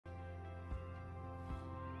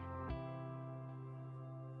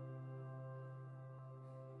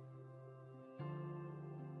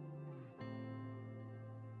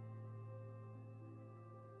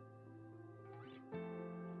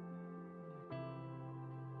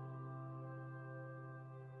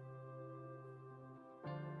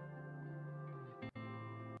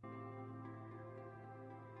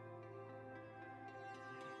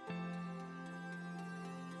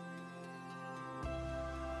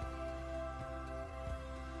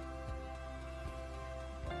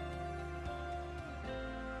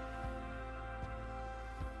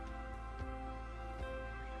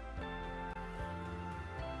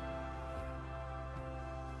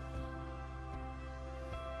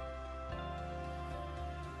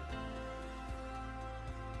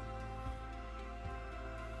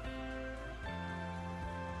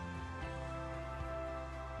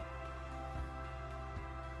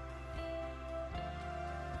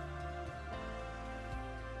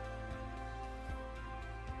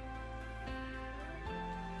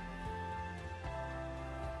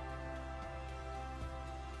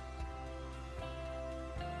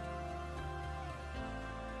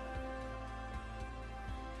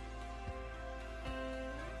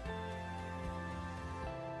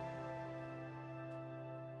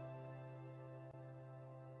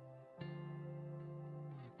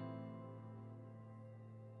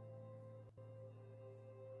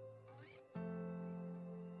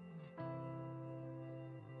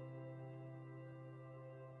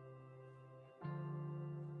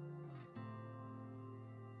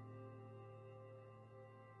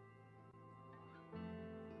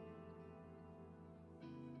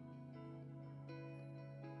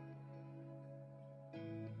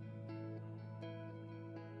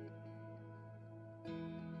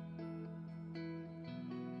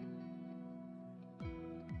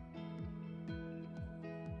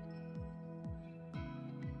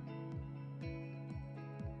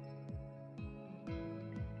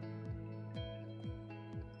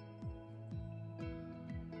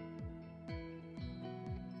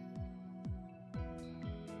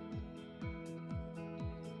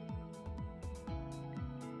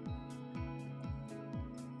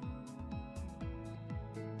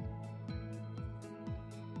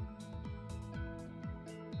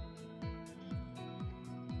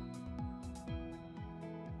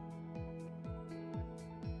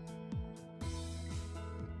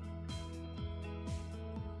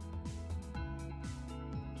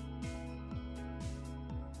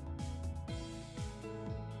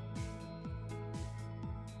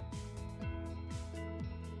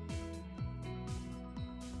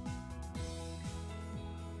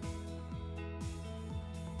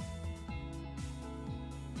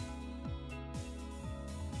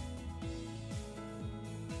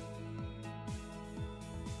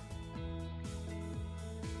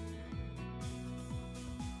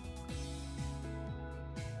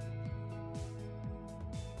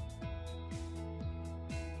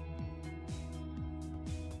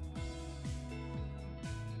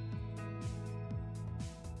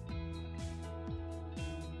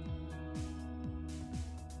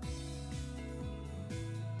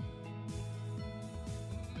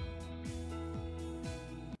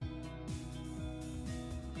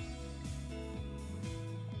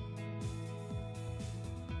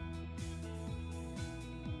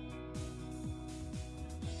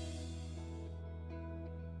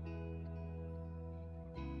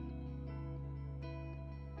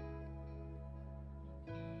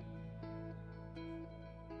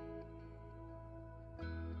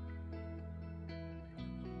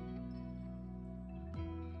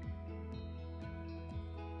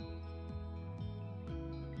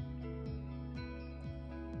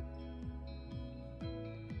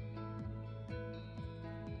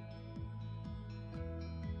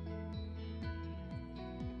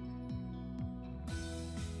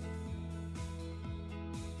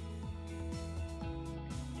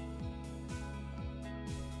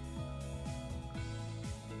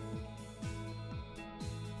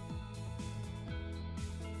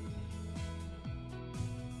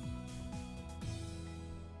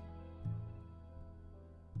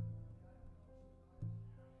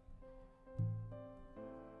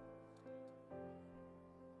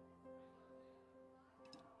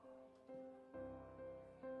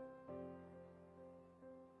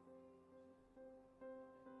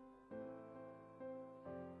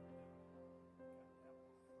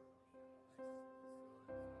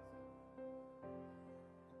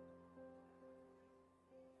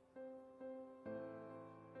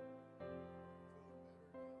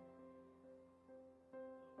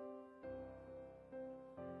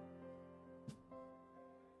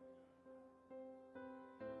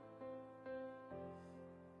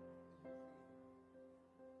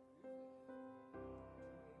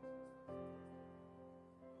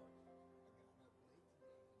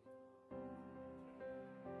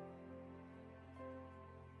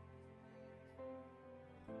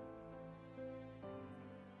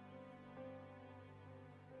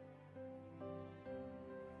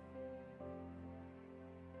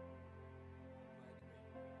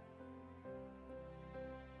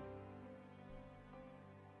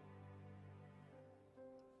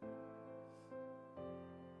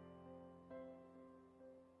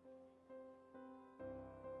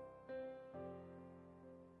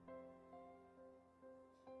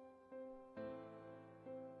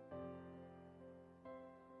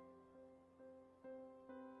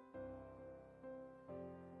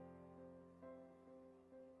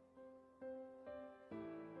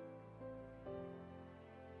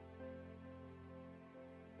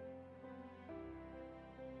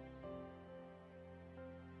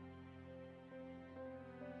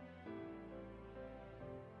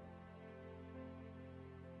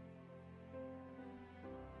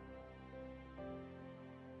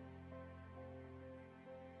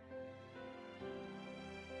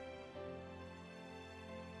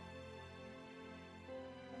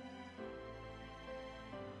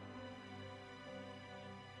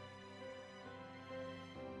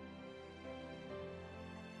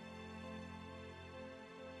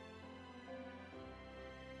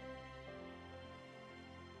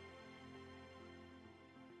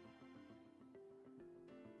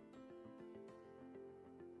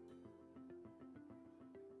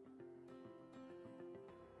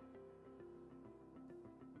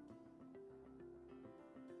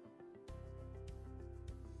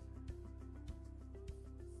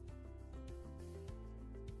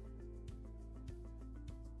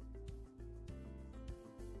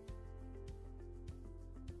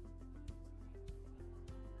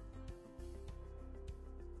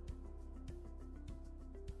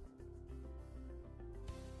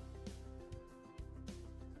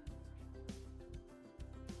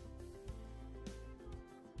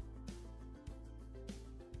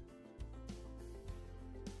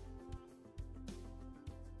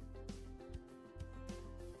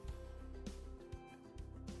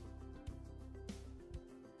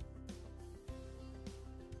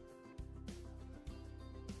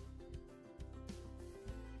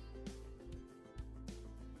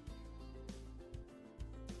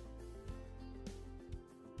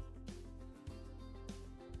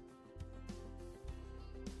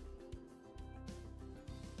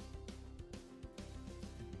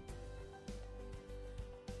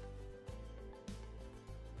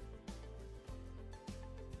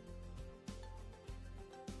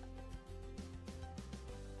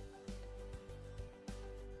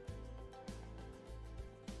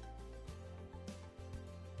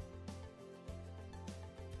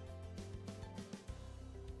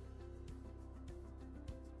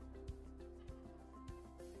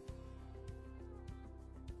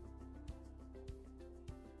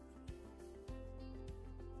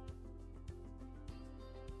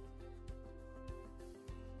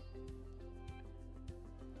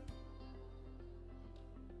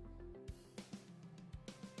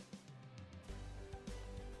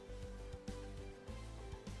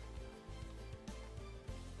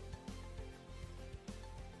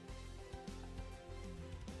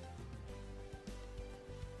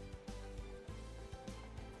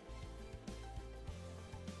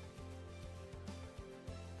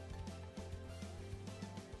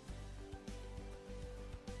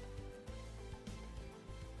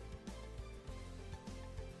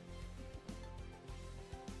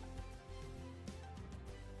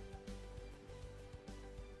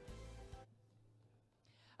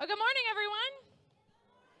Good morning, everyone.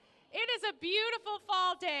 It is a beautiful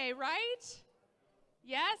fall day, right?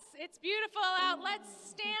 Yes, it's beautiful out. Let's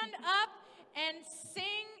stand up and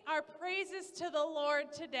sing our praises to the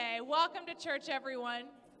Lord today. Welcome to church, everyone.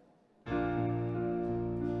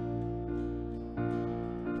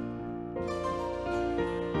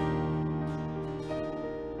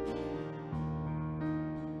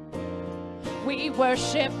 We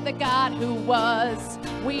worship the God who was.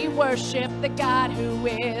 We worship the God who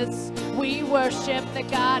is. We worship the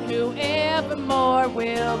God who evermore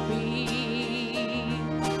will be.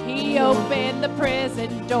 He opened the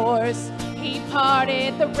prison doors. He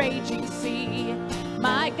parted the raging sea.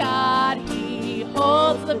 My God, He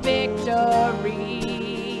holds the victory.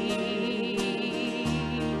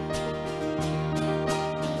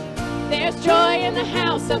 There's joy in the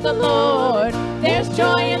house of the Lord. There's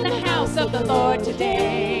joy in the house of the Lord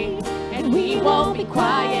today. And we won't be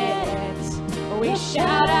quiet. We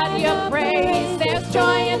shout out your praise. There's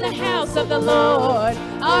joy in the house of the Lord.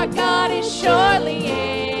 Our God is surely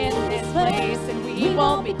in this place. And we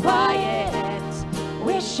won't be quiet.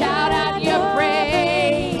 We shout out your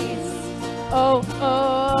praise. Oh,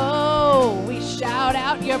 oh, we shout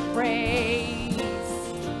out your praise.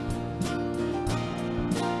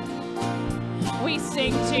 We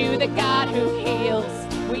sing to the God who heals.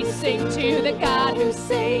 We sing to the God who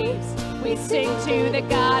saves. We sing to the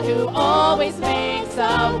God who always makes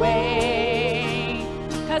a way.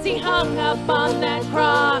 'Cause He hung up on that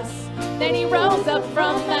cross, then He rose up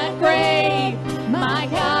from that grave. My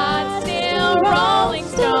God, still rolling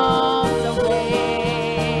stones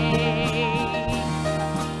away.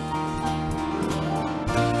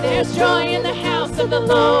 There's joy in the house of the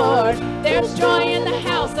Lord. There's joy in the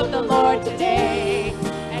house of the Lord today.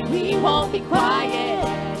 And we won't be quiet.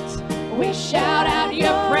 We shout out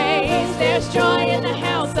your praise. There's joy in the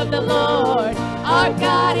house of the Lord. Our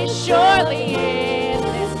God is surely in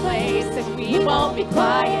this place. And we won't be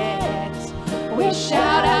quiet. We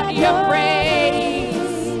shout out your praise.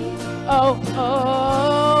 Oh,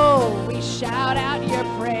 oh, we shout out your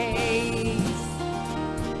praise.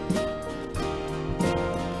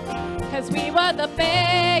 'Cause we were the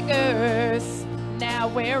beggars, now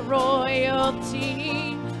we're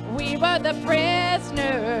royalty. We were the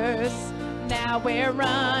prisoners, now we're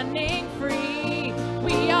running free.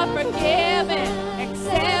 We are forgiven,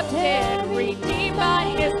 accepted, redeemed by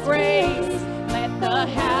His grace. Let the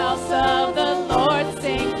house of the Lord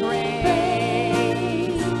sing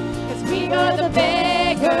praise. 'Cause we are the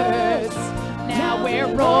beggars, now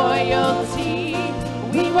we're royalty.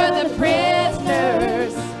 We were the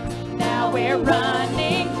prisoners, now we're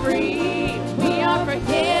running free. We are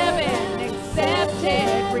forgiven,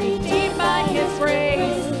 accepted, redeemed by His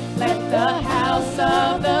grace. Let the house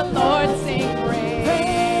of the Lord sing praise.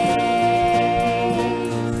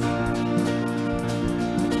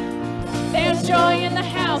 There's joy in the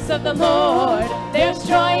house of the Lord. There's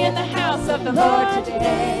joy in the house of the Lord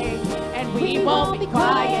today. And we won't be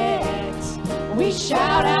quiet. We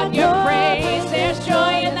shout out your praise. There's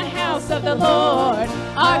joy in the house of the Lord.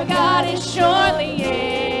 Our God is surely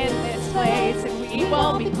in this place. And we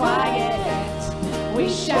won't be quiet. We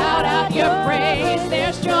shout out your praise.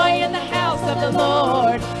 There's joy in the house of the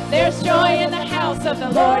Lord. There's joy in the house of the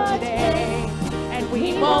Lord today. And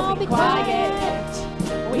we won't be quiet.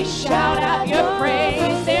 We shout out your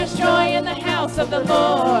praise. There's joy in the house of the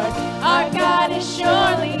Lord. Our God is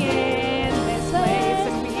surely in this place.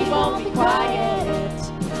 And we won't be quiet.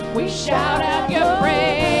 We shout out your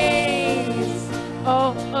praise.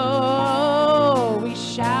 Oh, oh, we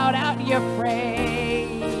shout out your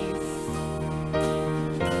praise.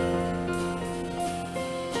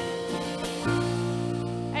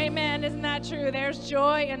 Amen. Isn't that true? There's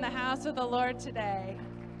joy in the house of the Lord today.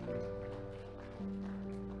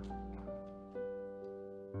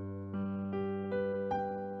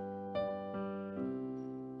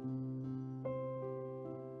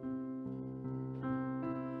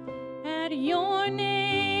 At your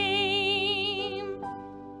name,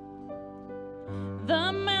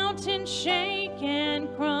 the mountains shake and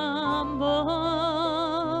crumble.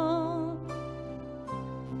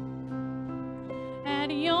 At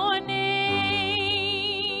your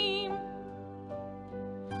name,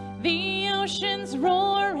 the oceans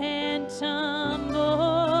roar and tumble.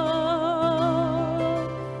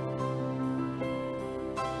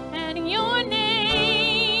 At your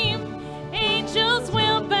name, angels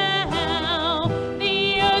will bow,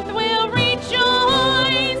 the earth will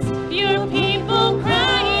rejoice, your people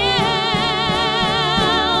cry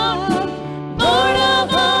out. Lord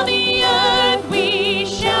of all the earth, we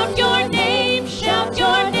shout your name,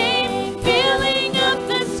 filling up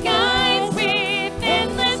the skies with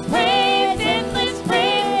endless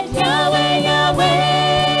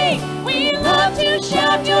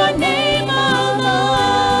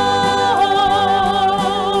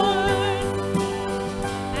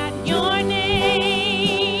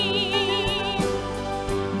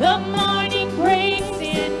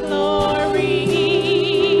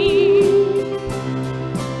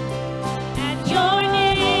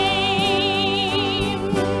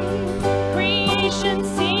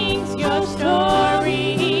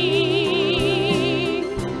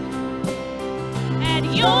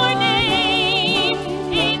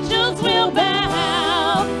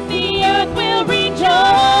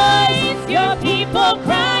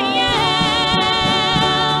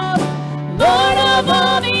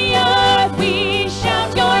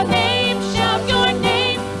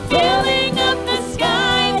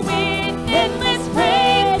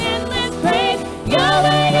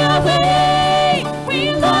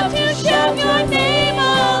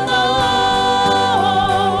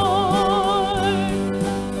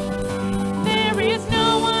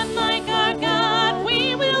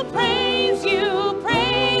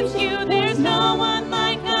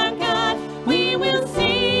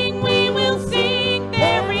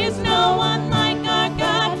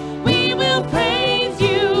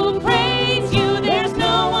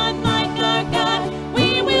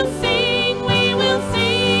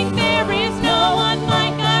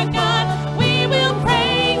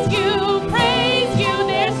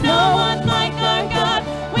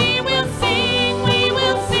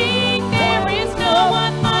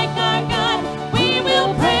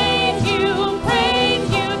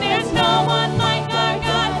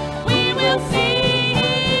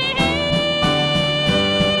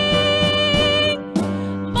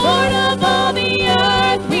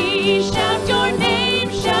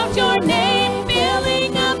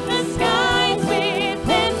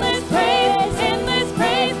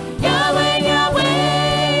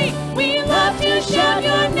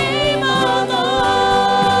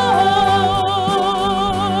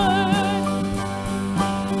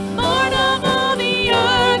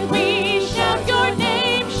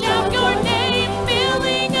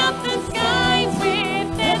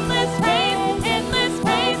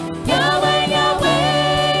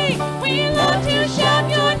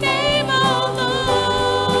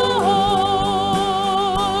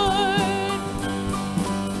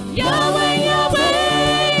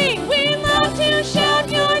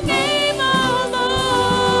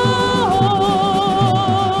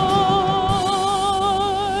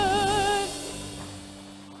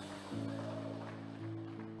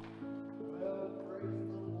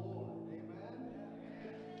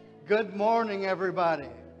Good morning, everybody.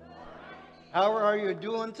 How are you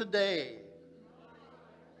doing today?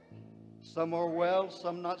 Some are well,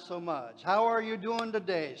 some not so much. How are you doing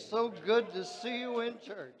today? So good to see you in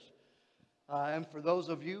church. And for those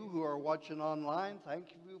of you who are watching online,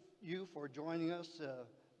 thank you for joining us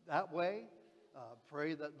that way.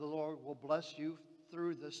 Pray that the Lord will bless you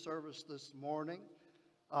through this service this morning.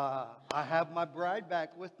 I have my bride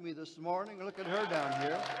back with me this morning. Look at her down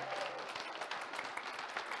here.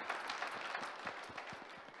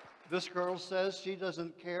 This girl says she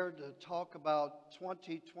doesn't care to talk about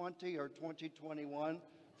 2020 or 2021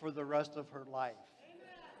 for the rest of her life.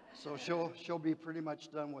 So she'll be pretty much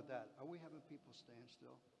done with that. Are we having people stand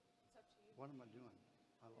still? What am I doing?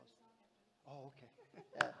 I lost. Oh,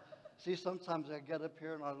 okay. See, sometimes I get up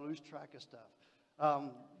here and I lose track of stuff.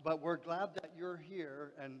 But we're glad that you're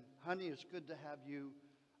here. And honey, it's good to have you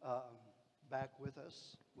back with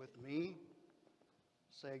us, with me.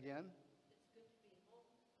 Say again.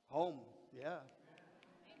 Home, yeah.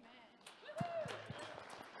 Amen.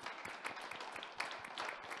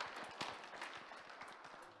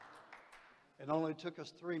 It only took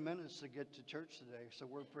us 3 minutes to get to church today, so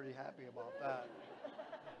we're pretty happy about that.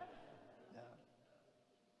 Yeah.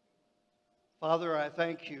 Father, I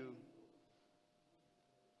thank you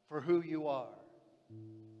for who you are.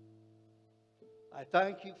 I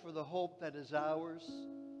thank you for the hope that is ours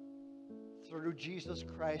through Jesus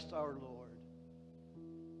Christ our Lord.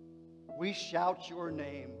 We shout your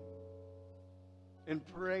name in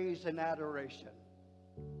praise and adoration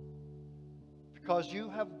because you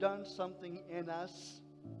have done something in us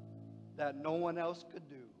that no one else could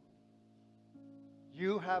do.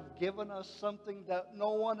 You have given us something that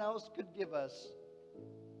no one else could give us.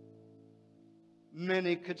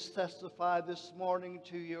 Many could testify this morning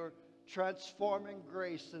to your transforming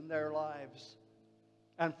grace in their lives,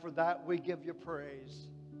 and for that we give you praise.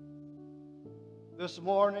 This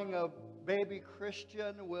morning, a baby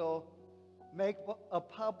Christian will make a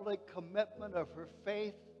public commitment of her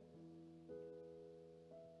faith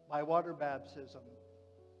by water baptism.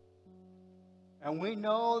 And we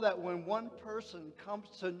know that when one person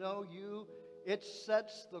comes to know you, it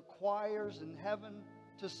sets the choirs in heaven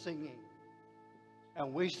to singing.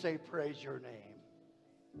 And we say, praise your name.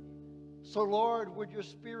 So Lord, would your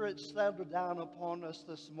Spirit settle down upon us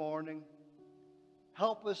this morning?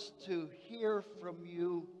 Help us to hear from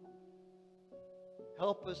you.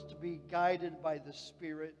 Help us to be guided by the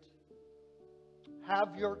Spirit.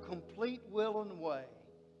 Have your complete will and way,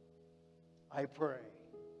 I pray.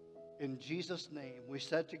 In Jesus' name, we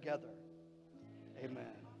said together,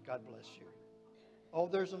 amen. God bless you. Oh,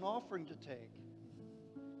 there's an offering to take.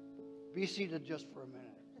 Be seated just for a minute.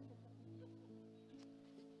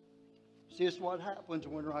 See, it's what happens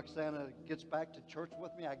when Roxana gets back to church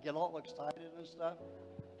with me. I get all excited and stuff.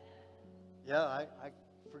 Yeah, I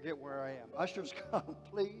forget where I am. Ushers, come,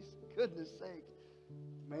 please. Goodness sake.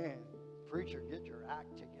 Man, preacher, get your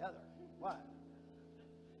act together. What?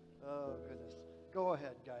 Oh, goodness. Go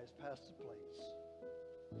ahead, guys. Pass the plates.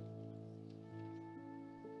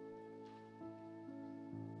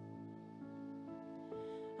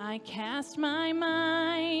 I cast my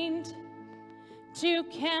mind to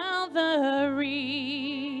Calvary,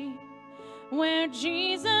 where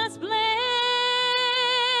Jesus bled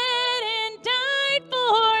and died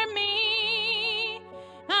for me.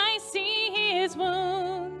 I see his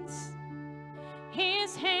wounds,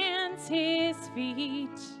 his hands, his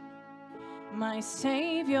feet, my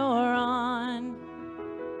Savior on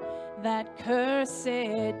that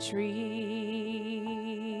cursed tree.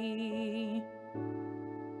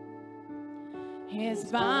 His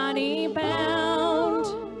body bound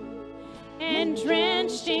and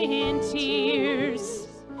drenched in tears,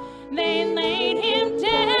 they laid him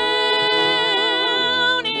down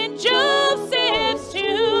in Joseph's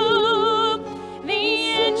tomb,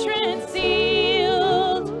 the entrance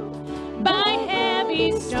sealed by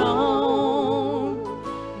heavy stone.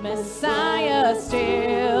 Messiah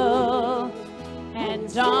still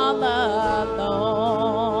and all alone.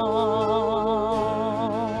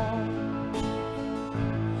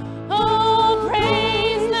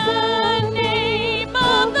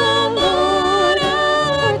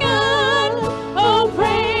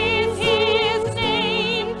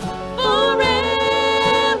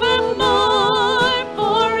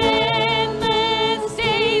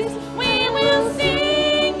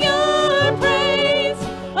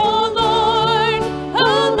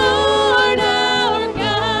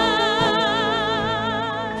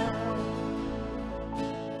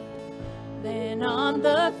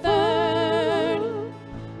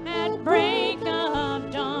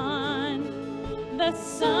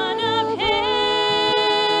 Son of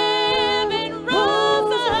Heaven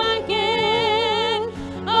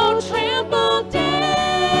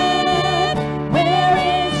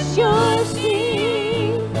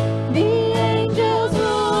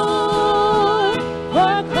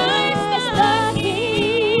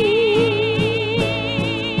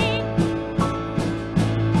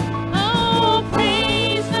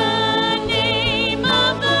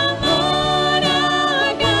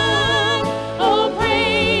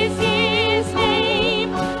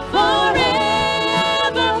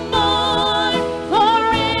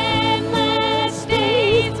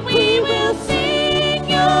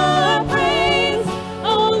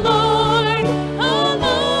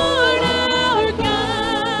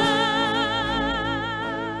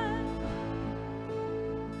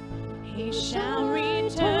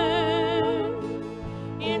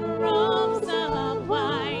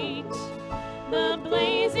The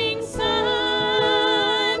blazing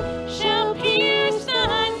sun shall pierce the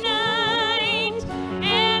night,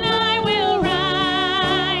 and I will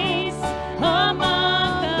rise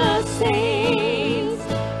among the saints,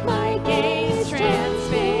 my gaze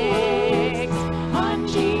transfixed on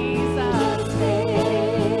Jesus'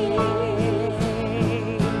 face.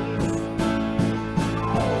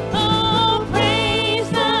 Oh, praise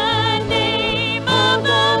the name of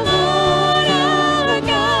the Lord our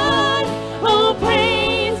God. Oh,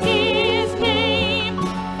 praise His name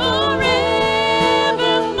forevermore.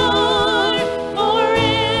 For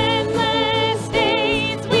endless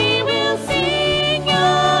days we will sing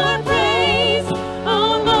your praise,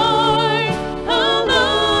 oh Lord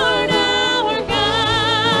our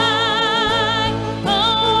God.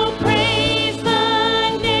 Oh, praise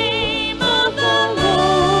the name of the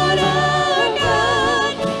Lord our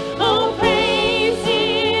God. Oh, praise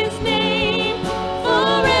His name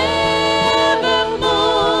forevermore.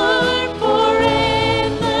 For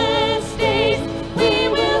endless days we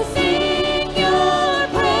will sing your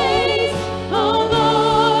praise, oh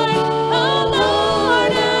Lord our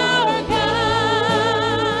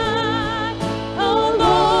God. Oh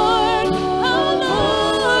Lord our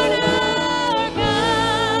God.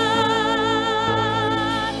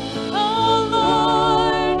 Oh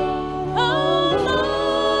Lord our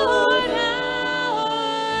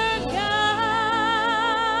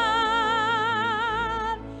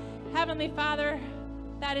God. Heavenly Father,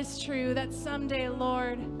 that is true, that someday,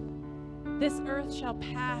 Lord, this earth shall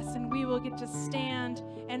pass and we will get to stand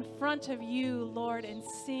in front of you, Lord, and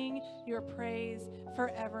sing your praise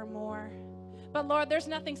forevermore. But Lord, there's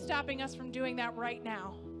nothing stopping us from doing that right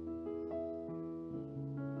now.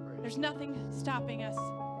 There's nothing stopping us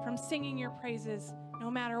from singing your praises, no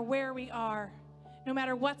matter where we are, no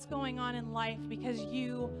matter what's going on in life, because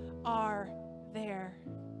you are there.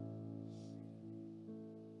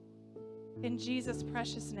 In Jesus'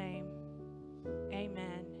 precious name,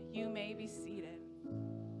 amen. You may be seated.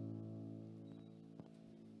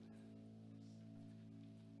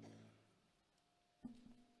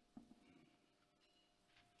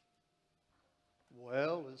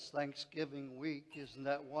 Well, it's Thanksgiving week. Isn't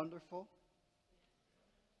that wonderful?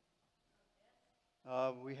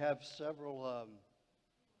 We have several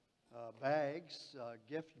bags,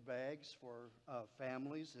 gift bags for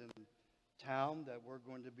families in town that we're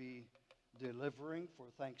going to be delivering for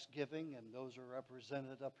Thanksgiving, and those are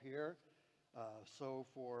represented up here. So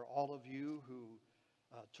for all of you who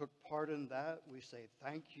took part in that, we say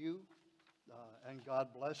thank you and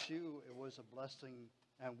God bless you. It was a blessing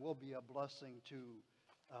and will be a blessing to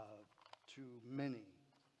many.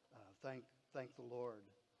 Thank the Lord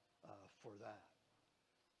for that.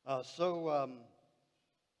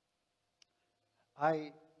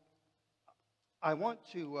 I want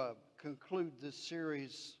to conclude this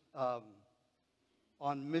series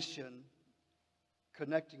on mission,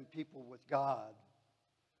 connecting people with God,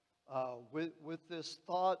 with this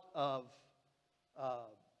thought of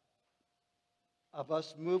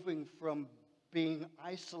us moving from being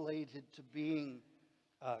isolated to being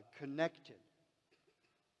connected.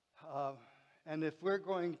 And if we're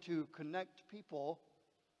going to connect people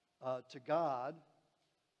to God,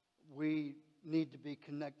 we need to be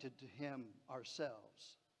connected to Him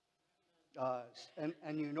ourselves.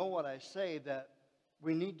 And you know what I say, that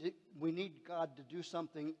we need God to do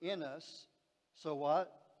something in us, so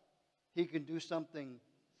what? He can do something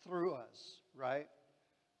through us, right?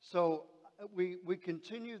 So we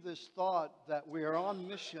continue this thought that we are on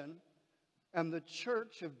mission, and the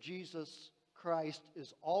Church of Jesus Christ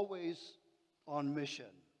is always on mission.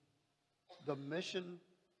 The mission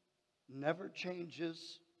never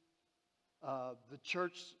changes. The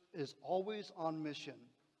church is always on mission.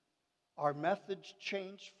 Our methods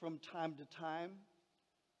change from time to time.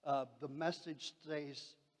 The message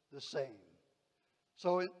stays the same.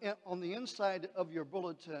 So on the inside of your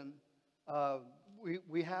bulletin,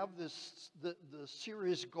 we have the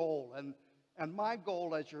serious goal. And my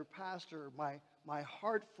goal as your pastor, my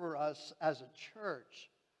heart for us as a church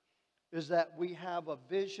is that we have a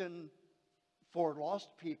vision for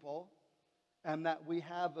lost people, and that we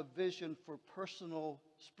have a vision for personal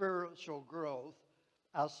spiritual growth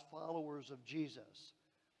as followers of Jesus.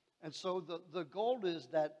 And so the goal is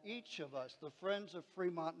that each of us, the friends of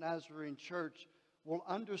Fremont Nazarene Church, will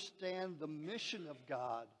understand the mission of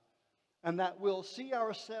God, and that we'll see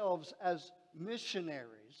ourselves as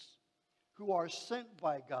missionaries who are sent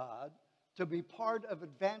by God to be part of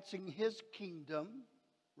advancing His kingdom,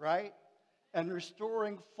 right? And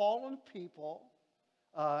restoring fallen people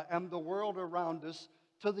and the world around us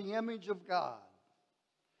to the image of God.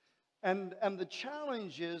 And the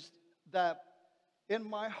challenge is that in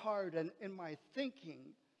my heart and in my thinking,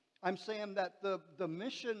 I'm saying that the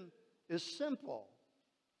mission is simple.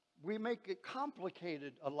 We make it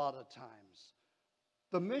complicated a lot of times.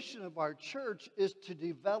 The mission of our church is to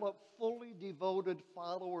develop fully devoted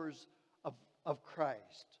followers of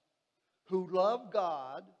Christ who love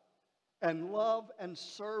God and love and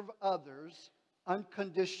serve others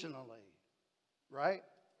unconditionally, right?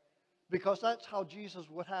 Because that's how Jesus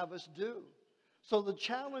would have us do. So the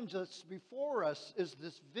challenge that's before us is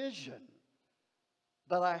this vision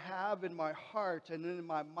that I have in my heart and in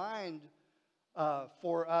my mind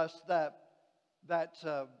for us that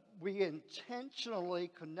we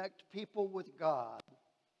intentionally connect people with God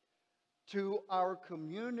to our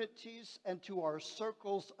communities and to our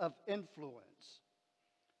circles of influence.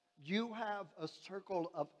 You have a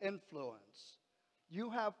circle of influence. You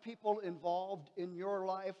have people involved in your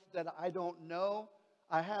life that I don't know,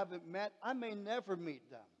 I haven't met, I may never meet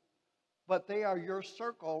them, but they are your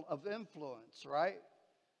circle of influence, right?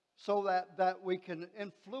 So that we can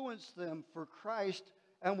influence them for Christ,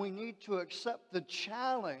 and we need to accept the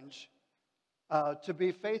challenge to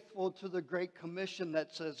be faithful to the Great Commission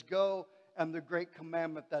that says go and the Great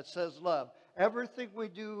Commandment that says love. Everything we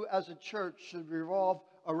do as a church should revolve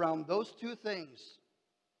around those two things.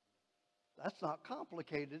 That's not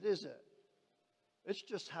complicated, is it? It's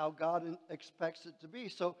just how God expects it to be.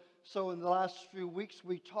 So in the last few weeks,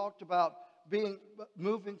 we talked about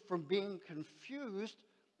moving from being confused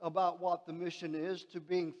about what the mission is to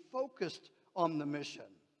being focused on the mission.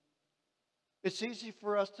 It's easy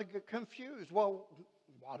for us to get confused. Well,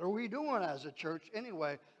 what are we doing as a church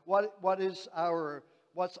anyway? What's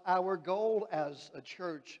our goal as a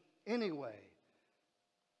church anyway?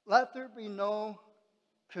 Let there be no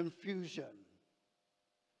confusion.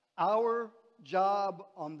 Our job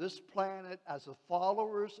on this planet as the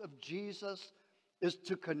followers of Jesus is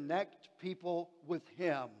to connect people with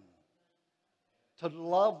Him, to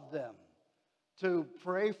love them, to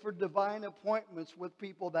pray for divine appointments with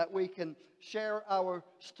people that we can share our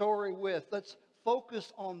story with. Let's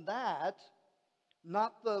focus on that,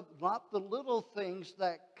 not the little things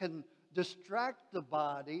that can distract the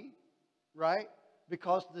body, right?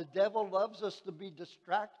 Because the devil loves us to be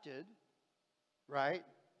distracted, right?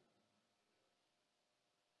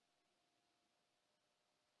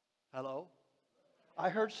 Hello? I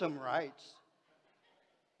heard some rights.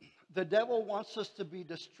 The devil wants us to be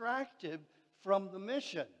distracted from the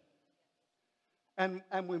mission. And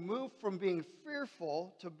we move from being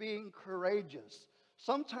fearful to being courageous.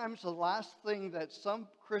 Sometimes the last thing that some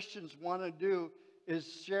Christians want to do is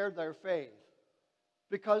share their faith.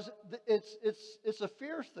 Because it's a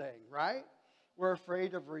fear thing, right? We're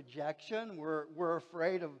afraid of rejection. We're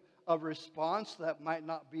afraid of a response that might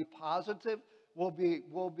not be positive.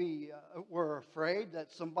 We're afraid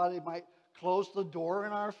that somebody might close the door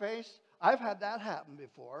in our face. I've had that happen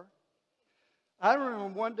before. I remember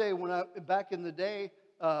one day back in the day,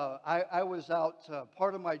 I was out.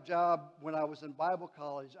 Part of my job when I was in Bible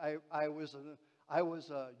college, I was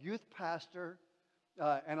a youth pastor,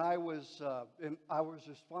 and I was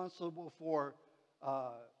responsible for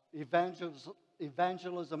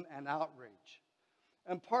evangelism and outreach.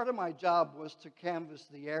 And part of my job was to canvass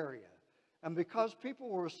the area. And because people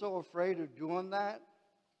were so afraid of doing that,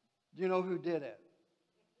 do you know who did it?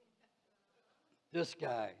 This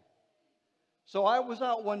guy. So I was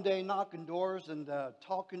out one day knocking doors and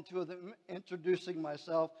talking to them, introducing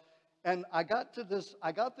myself, and I got to this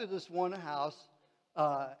one house,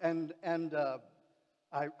 and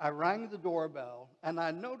I rang the doorbell, and I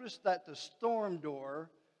noticed that the storm door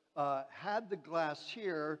had the glass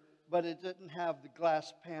here, but it didn't have the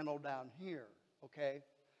glass panel down here. Okay,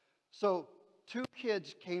 so 2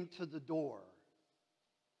 kids came to the door.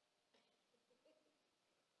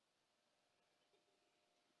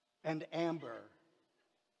 And Amber,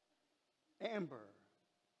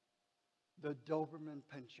 the Doberman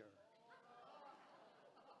Pinscher.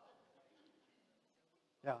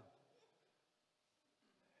 Yeah.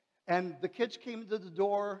 And the kids came to the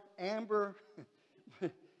door. Amber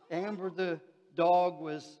the dog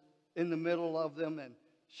was in the middle of them, and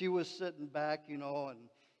she was sitting back,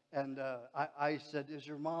 and I said, "Is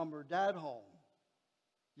your mom or dad home?"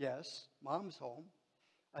 "Yes, Mom's home."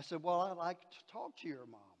 I said, "Well, I'd like to talk to your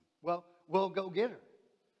mom." "Well, we'll go get her."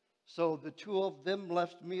 So the 2 of them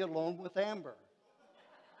left me alone with Amber.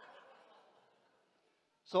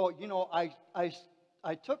 So,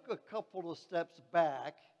 I took a couple of steps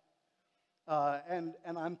back, and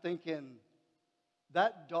I'm thinking,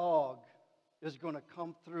 that dog is going to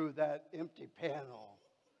come through that empty panel.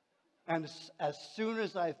 And as soon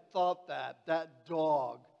as I thought that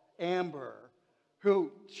dog, Amber,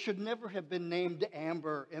 who should never have been named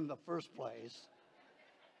Amber in the first place,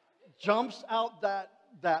 jumps out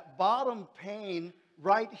that bottom pane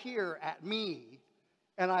right here at me.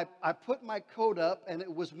 And I put my coat up, and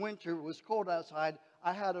it was winter. It was cold outside.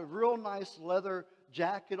 I had a real nice leather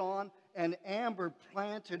jacket on, and Amber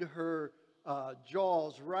planted her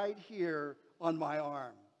jaws right here on my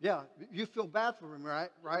arm. Yeah, you feel bad for him, right?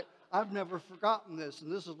 Right? I've never forgotten this,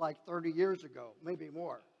 and this is like 30 years ago, maybe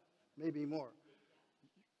more. Maybe more.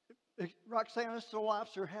 Roxana still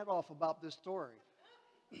laughs her head off about this story.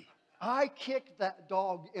 I kicked that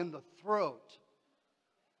dog in the throat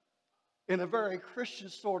in a very Christian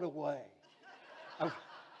sort of way. I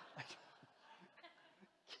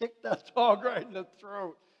kicked that dog right in the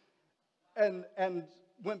throat and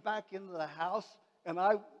went back into the house, and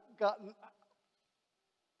I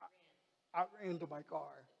ran to my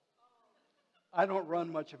car. I don't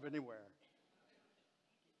run much of anywhere,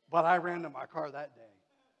 but I ran to my car that day.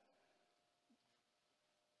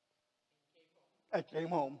 I came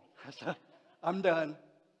home. I said, I'm done.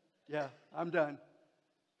 Yeah, I'm done.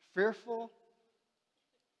 Fearful,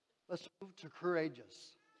 let's move to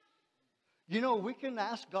courageous. You know, we can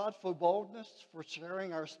ask God for boldness for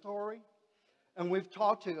sharing our story. And we've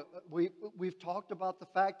talked about the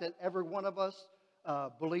fact that every one of us,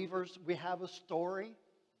 believers, we have a story,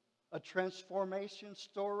 a transformation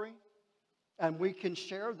story. And we can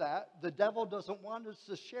share that. The devil doesn't want us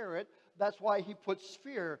to share it. That's why he puts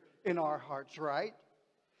fear in our hearts, right?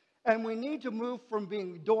 And we need to move from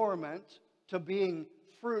being dormant to being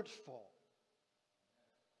fruitful,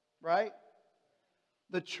 right?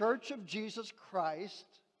 The Church of Jesus Christ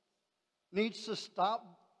needs to stop.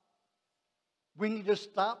 We need to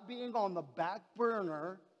stop being on the back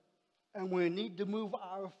burner, and we need to move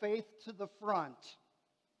our faith to the front,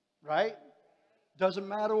 right? Doesn't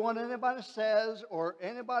matter what anybody says or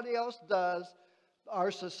anybody else does.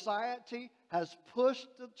 Our society has pushed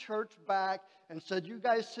the church back and said, you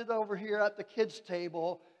guys sit over here at the kids'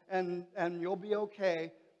 table and you'll be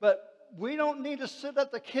okay. But we don't need to sit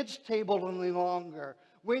at the kids' table any longer.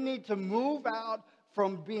 We need to move out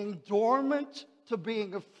from being dormant to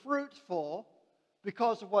being fruitful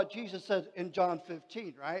because of what Jesus said in John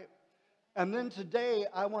 15, right? And then today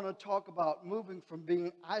I want to talk about moving from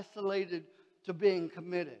being isolated to being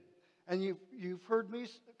committed. And you've heard me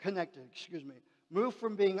connected, move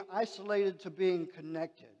from being isolated to being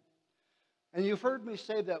connected. And you've heard me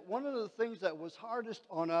say that one of the things that was hardest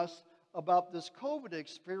on us about this COVID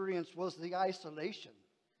experience was the isolation.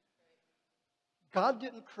 God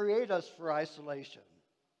didn't create us for isolation.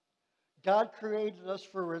 God created us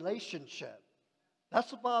for relationship.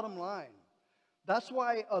 That's the bottom line. That's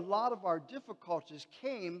why a lot of our difficulties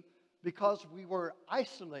came because we were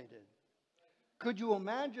isolated. Could you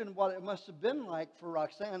imagine what it must have been like for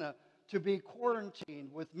Roxana to be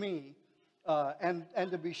quarantined with me and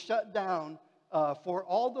to be shut down for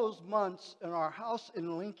all those months in our house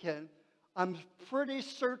in Lincoln? I'm pretty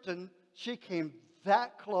certain she came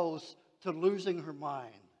that close to losing her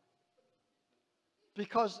mind.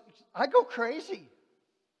 Because I go crazy.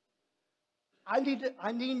 I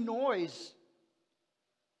need noise.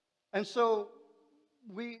 And so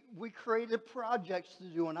we created projects to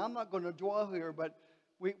do, and I'm not going to dwell here, but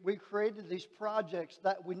we created these projects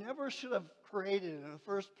that we never should have created in the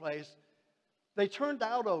first place. They turned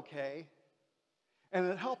out okay, and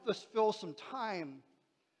it helped us fill some time,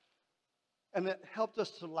 and it helped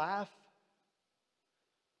us to laugh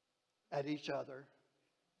at each other.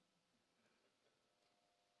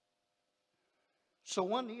 So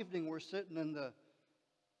one evening we're sitting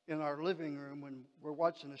in our living room and we're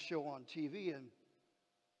watching a show on TV, and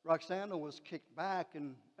Roxana was kicked back,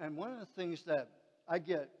 and one of the things that I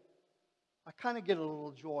kind of get a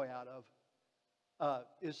little joy out of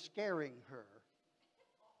is scaring her.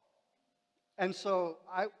 And so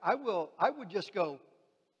I would just go,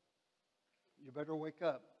 you better wake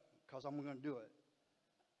up because I'm going to do it.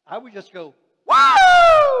 I would just go,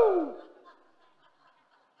 woo!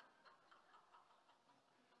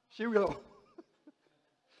 She would go,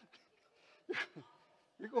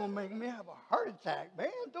 you're going to make me have a heart attack, man.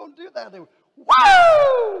 Don't do that. They would,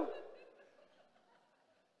 woo!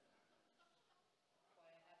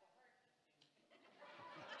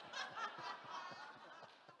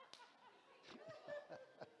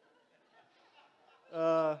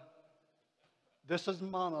 This is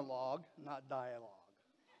monologue, not dialogue.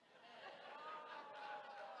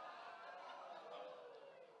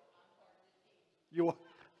 You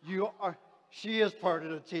are. She is part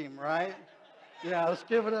of the team, right? Yeah. Let's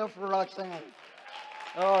give it up for Roxanne.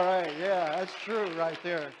 All right. Yeah, that's true, right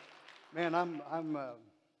there, man.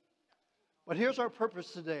 But here's our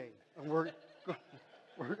purpose today, and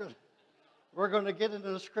we're going we're going to get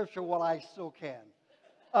into the scripture while I still can.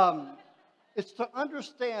 It's to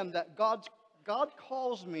understand that God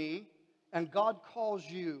calls me and God calls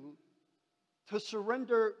you to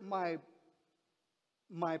surrender my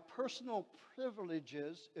personal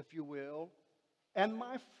privileges, if you will, and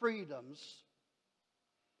my freedoms.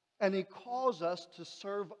 And He calls us to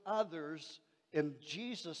serve others in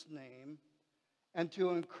Jesus' name and to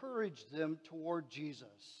encourage them toward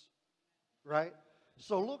Jesus. Right?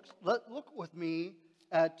 So look with me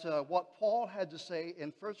at what Paul had to say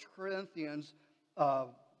in 1 Corinthians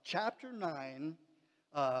chapter 9,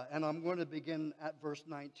 and I'm going to begin at verse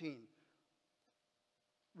 19.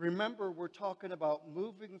 Remember, we're talking about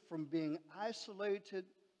moving from being isolated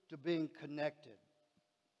to being connected.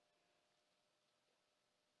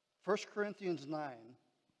 1 Corinthians 9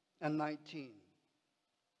 and 19.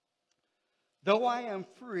 Though I am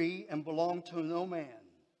free and belong to no man,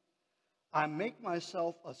 I make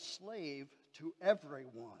myself a slave to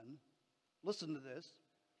everyone. Listen to this.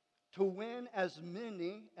 To win as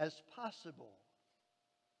many as possible.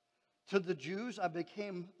 To the Jews, I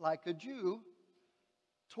became like a Jew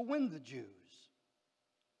to win the Jews.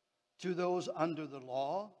 To those under the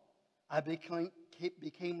law, I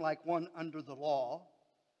became like one under the law,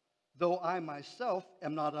 though I myself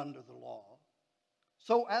am not under the law,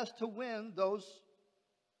 so as to win those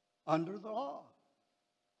under the law.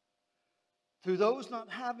 To those not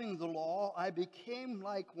having the law, I became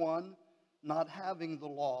like one not having the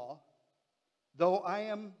law, though I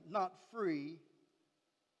am not free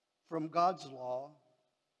from God's law,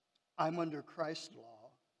 I'm under Christ's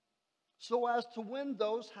law, so as to win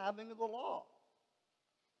those having the law.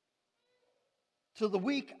 To the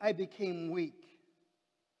weak I became weak,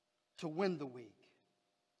 to win the weak.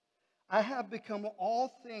 I have become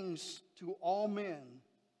all things to all men,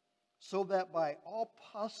 so that by all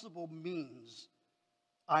possible means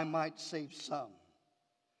I might save some.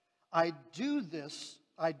 I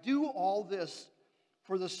do all this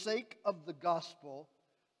for the sake of the gospel,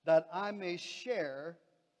 that I may share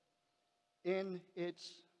in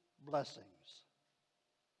its blessings.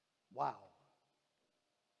 Wow.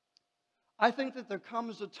 I think that there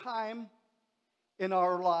comes a time in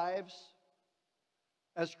our lives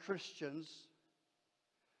as Christians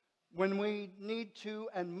when we need to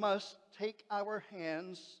and must take our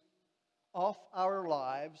hands off our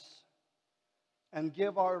lives and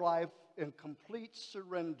give our life in complete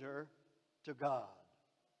surrender to God.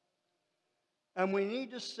 And we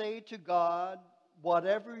need to say to God,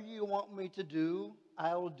 whatever you want me to do,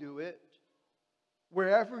 I'll do it.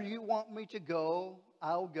 Wherever you want me to go,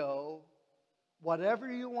 I'll go. Whatever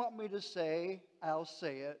you want me to say, I'll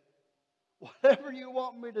say it. Whatever you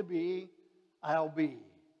want me to be, I'll be.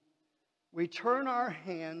 We turn our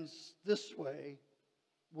hands this way.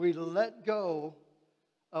 We let go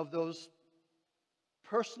of those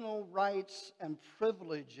personal rights and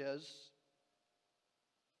privileges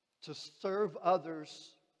to serve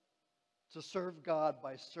others, to serve God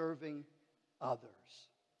by serving others.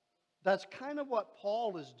 That's kind of what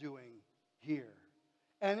Paul is doing here.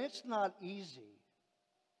 And it's not easy.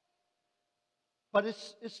 But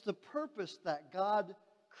it's the purpose that God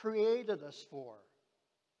created us for.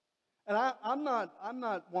 And I'm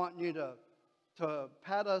not wanting you to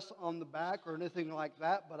pat us on the back or anything like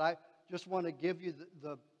that, but I just want to give you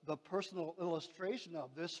the personal illustration of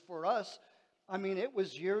this for us. I mean, it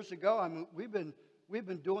was years ago. I mean, we've been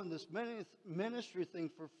doing this ministry thing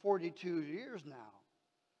for 42 years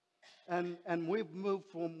now. And we've moved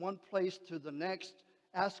from one place to the next,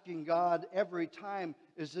 asking God every time,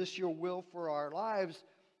 is this your will for our lives?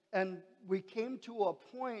 And we came to a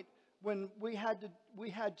point when we had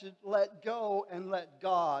to let go and let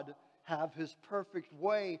God have His perfect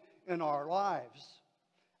way in our lives.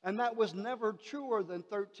 And that was never truer than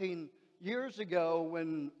 13 years ago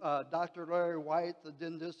when Dr. Larry White, the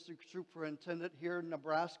then district superintendent here in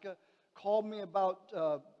Nebraska, called me about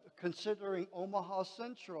considering Omaha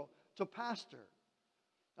Central to pastor.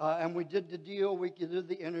 And we did the deal, we did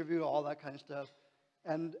the interview, all that kind of stuff.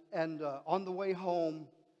 And on the way home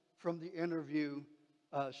from the interview,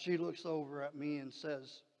 she looks over at me and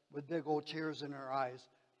says, with big old tears in her eyes,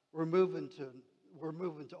 we're moving to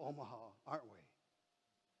Omaha, aren't we?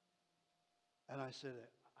 And I said,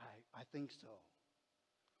 I think so.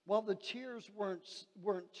 Well, the tears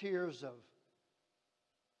weren't tears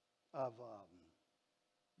of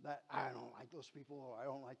that I don't like those people, or I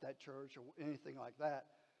don't like that church, or anything like that.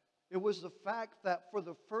 It was the fact that for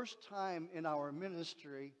the first time in our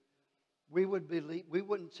ministry, we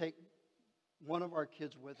wouldn't take one of our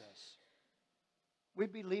kids with us.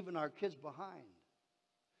 We'd be leaving our kids behind.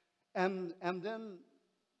 And then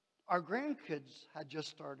our grandkids had just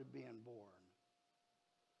started being born.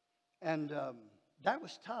 And that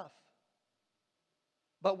was tough.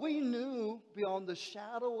 But we knew beyond the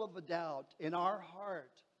shadow of a doubt in our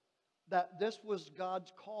heart that this was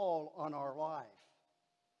God's call on our life.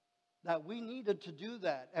 That we needed to do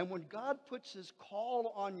that. And when God puts His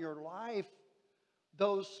call on your life,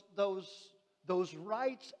 those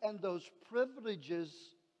rights and those privileges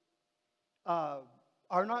are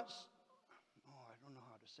not, I don't know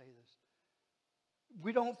how to say this.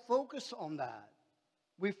 We don't focus on that.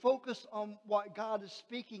 We focus on what God is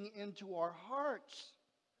speaking into our hearts.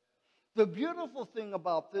 The beautiful thing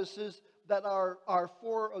about this is that our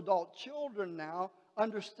 4 adult children now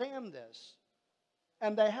understand this.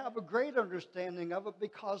 And they have a great understanding of it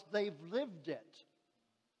because they've lived it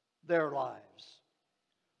their lives.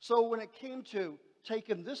 So when it came to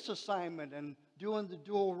taking this assignment and doing the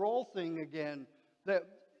dual role thing again, the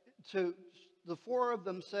 4 of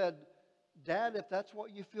them said, Dad, if that's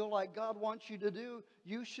what you feel like God wants you to do,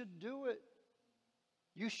 you should do it.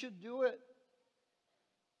 You should do it.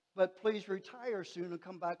 But please retire soon and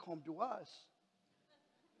come back home to us.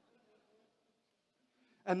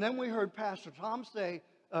 And then we heard Pastor Tom say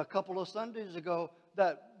a couple of Sundays ago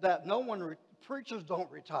that preachers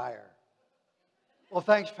don't retire. Well,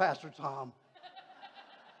 thanks, Pastor Tom.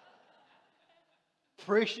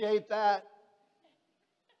 Appreciate that.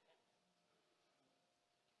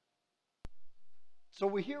 So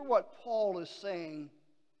we hear what Paul is saying.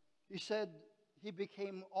 He said he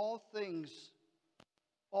became all things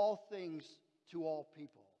to all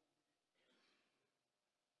people.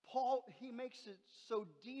 Paul, he makes it so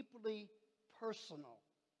deeply personal.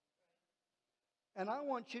 And I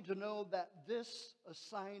want you to know that this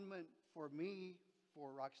assignment for me,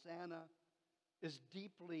 for Roxana, is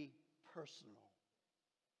deeply personal.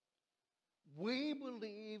 We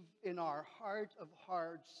believe in our heart of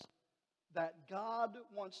hearts that God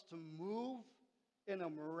wants to move in a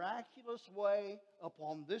miraculous way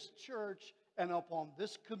upon this church and upon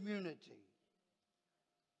this community.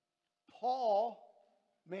 Paul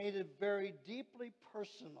made it very deeply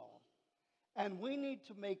personal. And we need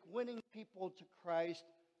to make winning people to Christ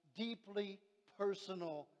deeply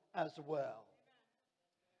personal as well.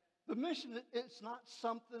 The mission, it's not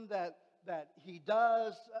something that he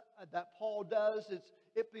does, that Paul does.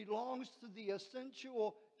 It belongs to the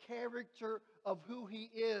essential character of who he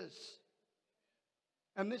is.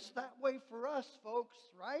 And it's that way for us, folks,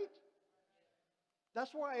 right?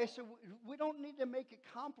 That's why I said we don't need to make it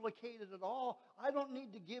complicated at all. I don't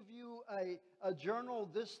need to give you a journal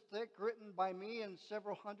this thick written by me and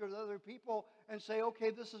several hundred other people and say, okay,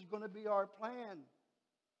 this is going to be our plan.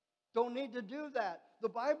 Don't need to do that. The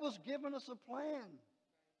Bible's given us a plan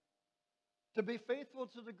to be faithful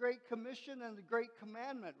to the Great Commission and the Great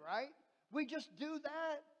Commandment, right? We just do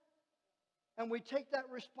that. And we take that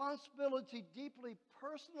responsibility deeply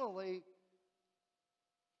personally.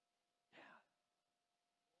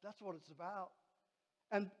 That's what it's about.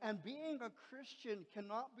 And being a Christian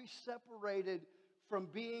cannot be separated from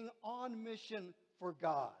being on mission for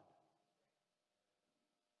God.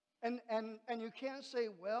 And you can't say,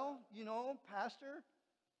 well, Pastor,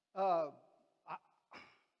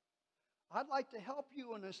 I'd like to help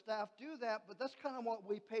you and the staff do that, but that's kind of what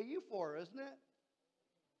we pay you for, isn't it?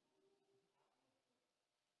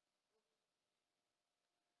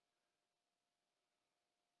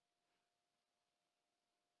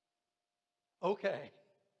 Okay.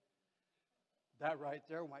 That right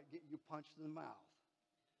there might get you punched in the mouth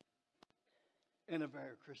in a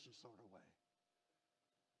very Christian sort of way.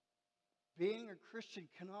 Being a Christian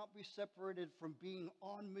cannot be separated from being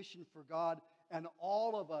on mission for God, and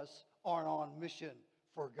all of us are on mission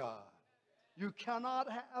for God. You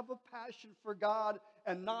cannot have a passion for God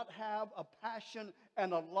and not have a passion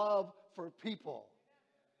and a love for people.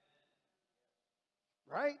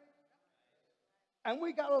 Right? And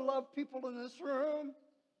we got to love people in this room.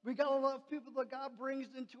 We got to love people that God brings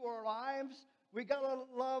into our lives. We got to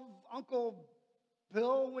love Uncle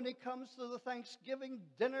Bill when he comes to the Thanksgiving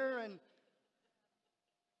dinner, and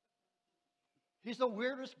he's the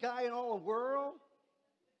weirdest guy in all the world.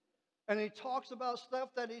 And he talks about stuff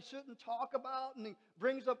that he shouldn't talk about, and he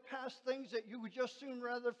brings up past things that you would just soon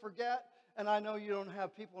rather forget. And I know you don't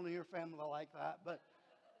have people in your family like that, but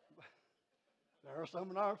there are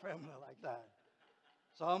some in our family like that.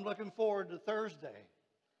 So I'm looking forward to Thursday,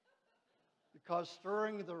 because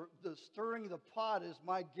stirring the pot is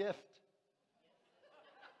my gift.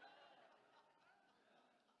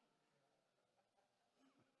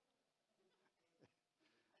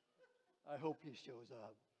 I hope he shows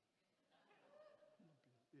up.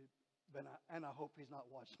 And I hope he's not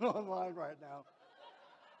watching online right now.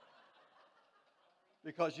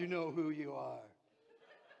 because you know who you are.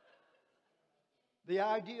 The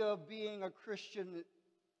idea of being a Christian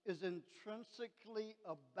is intrinsically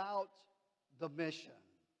about the mission.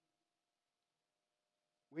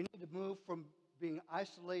 We need to move from being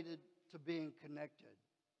isolated to being connected.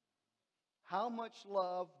 How much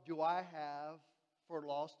love do I have for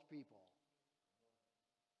lost people?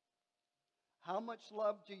 How much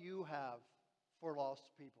love do you have for lost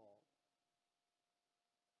people?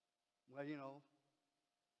 Well, you know,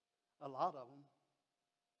 a lot of them,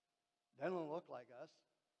 they don't look like us.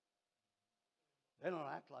 They don't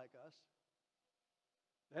act like us.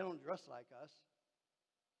 They don't dress like us.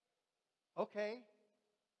 Okay.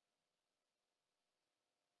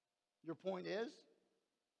 Your point is,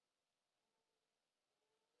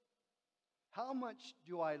 how much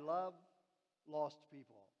do I love lost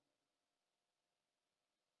people?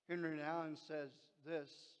 Henry Nouwen says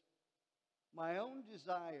this: my own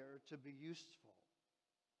desire to be useful,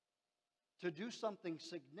 to do something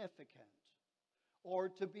significant, or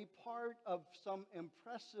to be part of some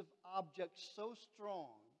impressive object so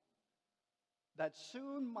strong that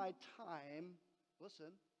soon my time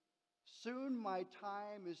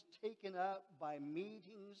is taken up by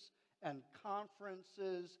meetings and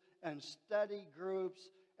conferences and study groups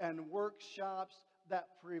and workshops that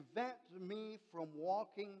prevent me from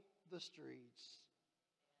walking the streets.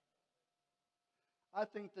 I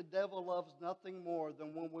think the devil loves nothing more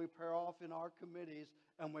than when we pair off in our committees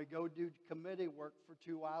and we go do committee work for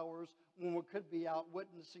 2 hours when we could be out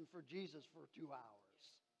witnessing for Jesus for 2 hours.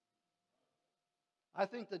 I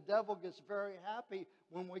think the devil gets very happy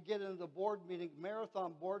when we get into the board meeting,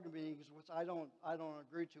 marathon board meetings, which I don't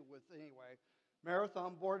agree to with anyway.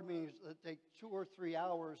 Marathon board meetings that take 2 or 3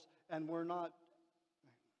 hours, and we're not.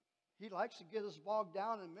 He likes to get us bogged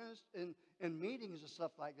down in meetings and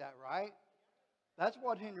stuff like that, right? That's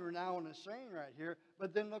what Henry Nouwen is saying right here.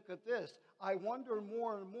 But then look at this. I wonder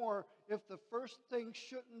more and more if the first thing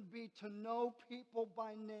shouldn't be to know people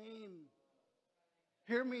by name.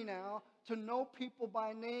 Hear me now. To know people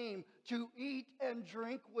by name, to eat and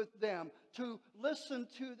drink with them, to listen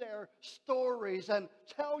to their stories and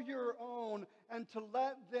tell your own, and to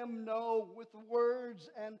let them know with words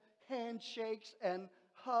and handshakes and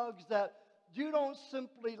hugs that you don't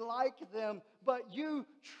simply like them, but you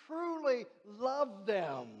truly love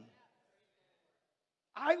them.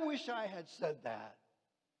 I wish I had said that.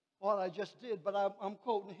 Well, I just did, but I'm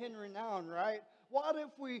quoting Henry Nouwen, right? What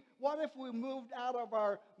if we moved out of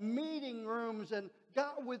our meeting rooms and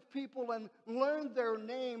got with people and learned their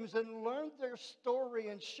names and learned their story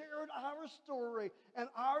and shared our story and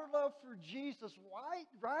our love for Jesus,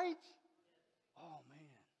 right? Oh, man.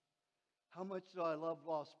 How much do I love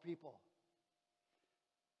lost people?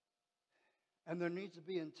 And there needs to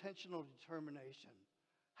be intentional determination.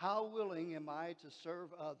 How willing am I to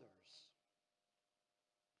serve others?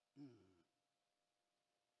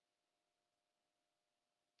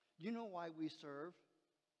 You know why we serve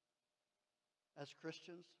as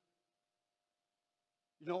Christians?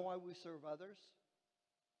 You know why we serve others?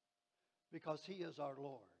 Because He is our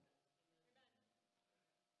Lord.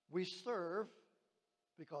 We serve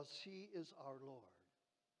because He is our Lord.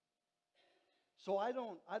 So I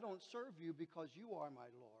don't serve you because you are my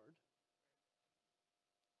Lord.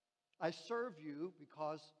 I serve you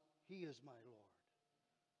because He is my Lord.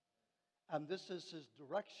 And this is His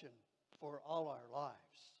direction for all our lives.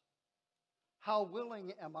 How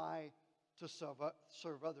willing am I to serve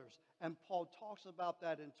others? And Paul talks about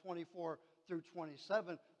that in 24 through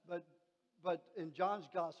 27. But in John's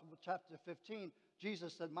Gospel, chapter 15,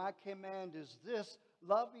 Jesus said, my command is this: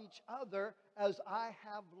 love each other as I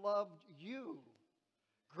have loved you.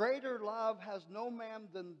 Greater love has no man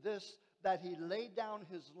than this, that he laid down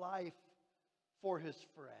his life for his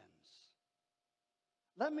friends.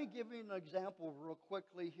 Let me give you an example real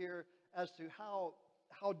quickly here as to how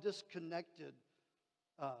disconnected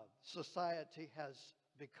society has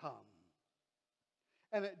become.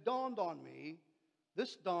 And it dawned on me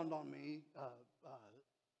a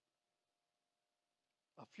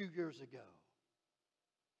few years ago.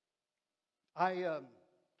 I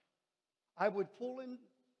would pull in,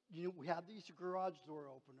 we have these garage door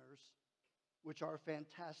openers, which are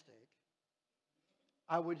fantastic.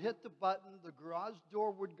 I would hit the button, the garage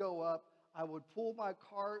door would go up, I would pull my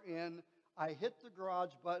car in, I hit the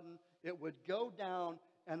garage button, it would go down,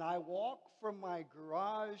 and I walk from my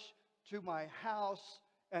garage to my house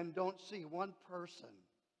and don't see one person.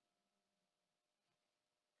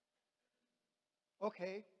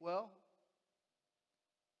 Okay, well,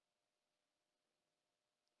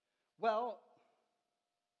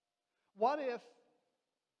 what if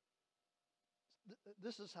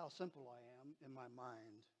This is how simple I am in my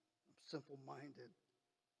mind. I'm simple-minded.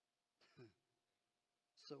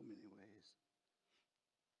 So many ways.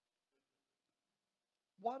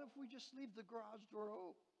 What if we just leave the garage door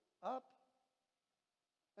up,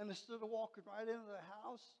 and instead of walking right into the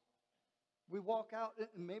house, we walk out,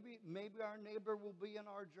 and maybe our neighbor will be in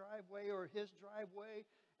our driveway or his driveway,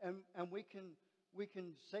 and we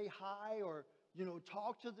can say hi or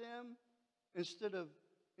talk to them instead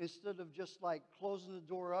of just like closing the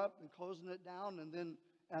door up and closing it down and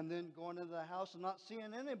then going into the house and not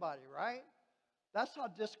seeing anybody, right? That's how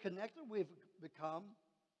disconnected we've become.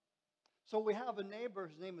 So we have a neighbor,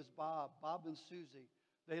 his name is Bob and Susie.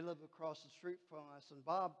 They live across the street from us, and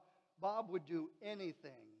Bob would do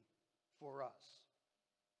anything for us.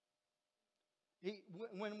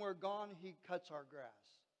 When we're gone, he cuts our grass.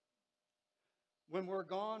 When we're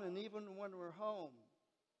gone, and even when we're home,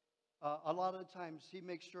 a lot of times he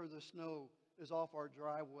makes sure the snow is off our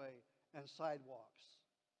driveway and sidewalks.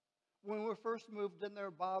 When we first moved in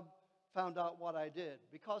there, Bob found out what I did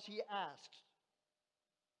because he asked,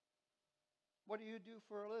 "What do you do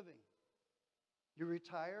for a living? You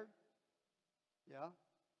retired?" "Yeah."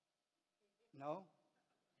 "No."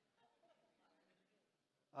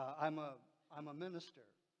 I'm a minister."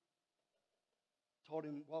 Told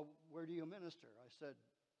him, "Well, where do you minister?" I said,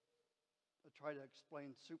 I tried to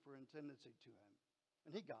explain superintendency to him,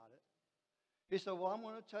 and he got it. He said, "Well, I'm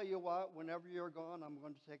going to tell you what, whenever you're gone, I'm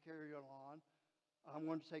going to take care of your lawn. I'm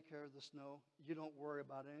going to take care of the snow. You don't worry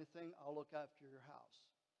about anything. I'll look after your house."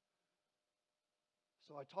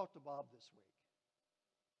 So I talked to Bob this week.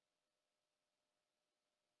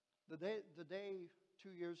 The day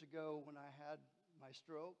 2 years ago when I had my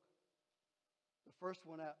stroke, the first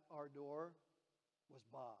one at our door was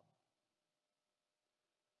Bob.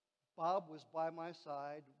 Bob was by my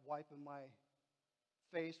side, wiping my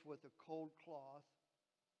face with a cold cloth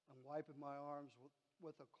and wiping my arms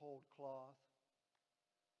with a cold cloth.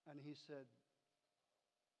 And he said,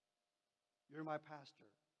 "You're my pastor."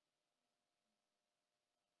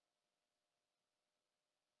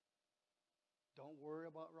 "Don't worry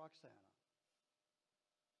about Roxana.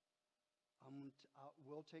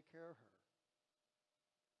 We'll take care of her."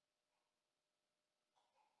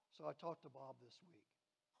 So I talked to Bob this week.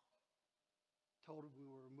 Told him we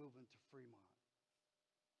were moving to Fremont.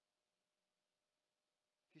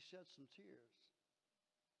 He shed some tears.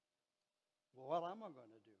 "Well, what am I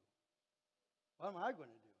going to do? What am I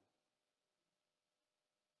going to do?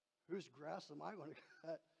 Whose grass am I going to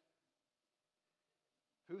cut?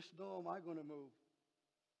 Whose snow am I going to move?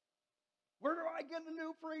 Where do I get a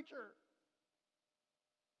new preacher?"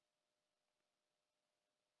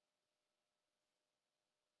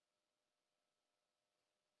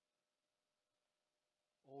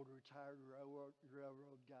 Old retired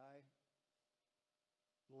railroad guy.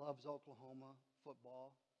 Loves Oklahoma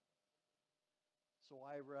football. So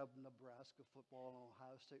I rubbed Nebraska football and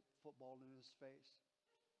Ohio State football in his face.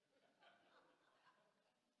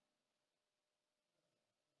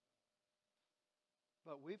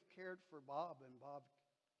 But we've cared for Bob, and Bob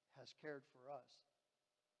has cared for us.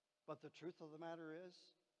 But the truth of the matter is,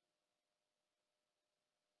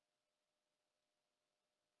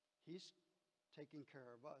 he's taking care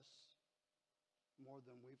of us more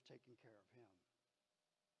than we've taken care of him.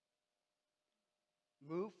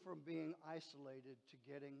 Move from being isolated to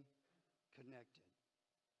getting connected.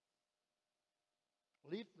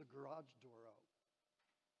 Leave the garage door open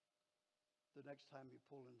the next time you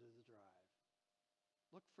pull into the drive.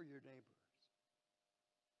 Look for your neighbors.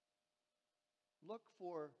 Look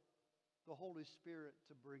for the Holy Spirit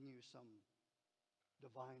to bring you some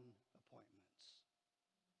divine appointments.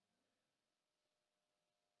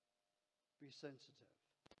 Be sensitive.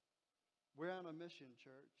 We're on a mission,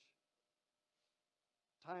 church.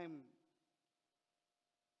 Time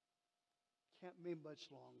can't be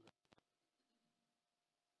much longer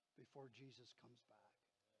before Jesus comes back.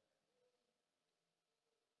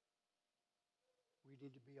 We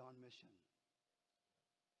need to be on mission,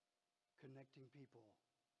 connecting people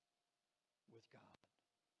with God.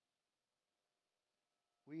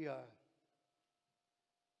 We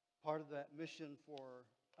part of that mission for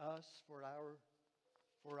us, for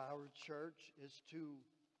our church, is to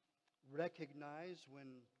recognize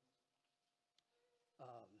when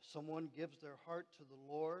someone gives their heart to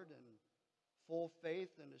the Lord in full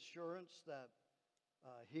faith and assurance that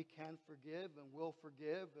He can forgive and will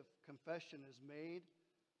forgive if confession is made.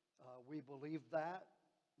 We believe that.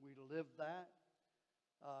 We live that.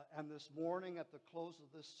 And this morning at the close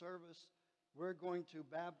of this service, we're going to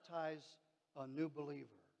baptize a new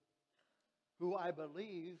believer who I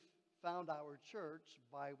believe found our church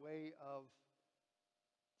by way of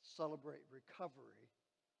celebrate recovery.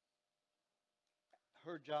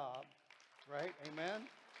 Her job, right? Amen?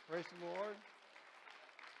 Praise the Lord.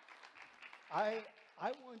 I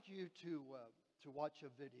want you to watch a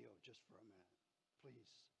video just for a minute, please.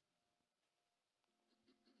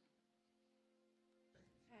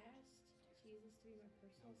 I asked Jesus to be my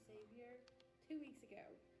personal Savior 2 weeks ago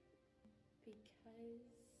because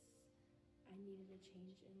I needed a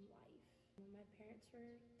change in life. When my parents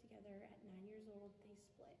were together at 9 years old, they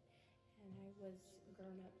split, and I was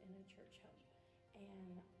grown up in a church home.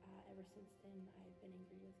 And ever since then, I've been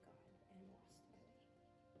angry with God and lost my way.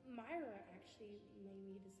 Myra actually made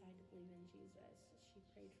me decide to believe in Jesus. She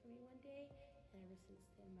prayed for me one day, and ever since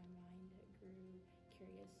then, my mind grew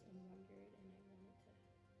curious and wondered, and I wanted to come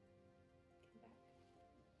back.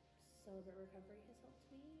 Celebrate Recovery has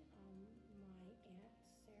helped me. My Aunt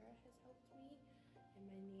Sarah has helped me, and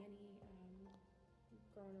my nanny,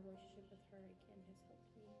 growing a relationship with her again has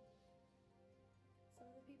helped me.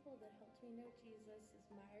 Some of the people that helped me know Jesus is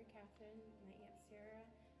Myra Catherine, my Aunt Sarah,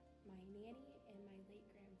 my nanny, and my late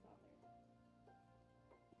grandfather.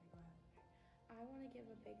 I want to give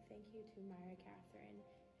a big thank you to Myra Catherine.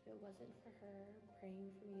 If it wasn't for her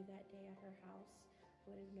praying for me that day at her house,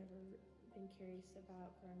 I would have never been curious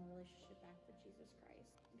about growing a relationship back with Jesus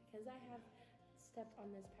Christ. Because I have stepped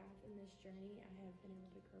on this path in this journey, I have been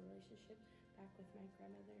able to grow a relationship back with my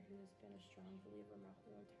grandmother, who has been a strong believer my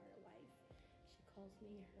whole entire life. She calls me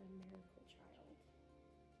her miracle child.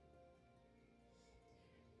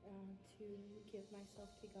 To give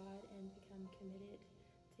myself to God and become committed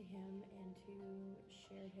to Him and to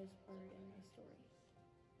share His word in my story.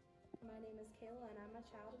 My name is Kayla, and I'm a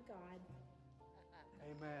child of God.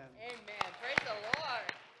 Amen. Amen. Praise the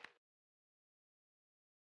Lord.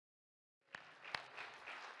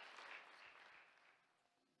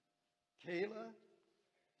 Kayla,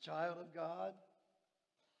 child of God,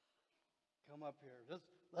 come up here.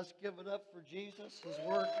 Let's give it up for Jesus, His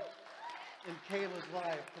work in Kayla's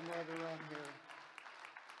life. Come right around here.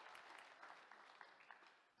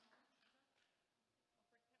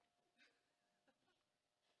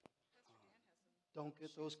 Don't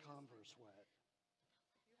get those Converse wet.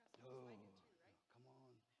 No, come on.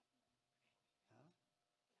 Huh?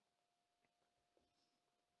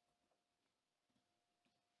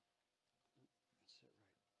 Sit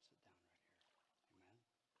down right here. Amen.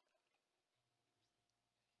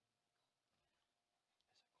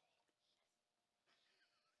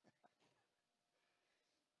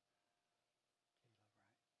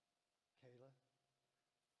 Kayla,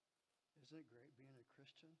 isn't it great being a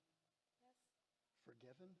Christian? Yes.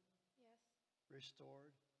 Forgiven? Yes.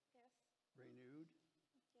 Restored? Yes. Renewed?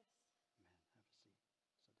 Yes. Amen. Have a seat.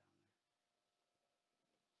 Sit down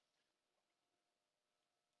there.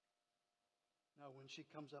 Now, when she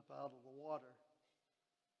comes up out of the water,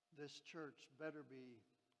 this church better be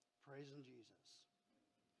praising Jesus.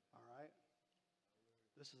 All right?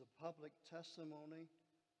 This is a public testimony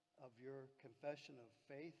of your confession of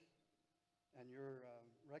faith and your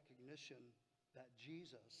recognition that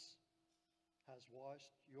Jesus has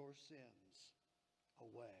washed your sins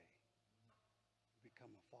away.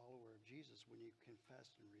 Become a follower of Jesus when you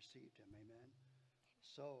confessed and received Him. Amen?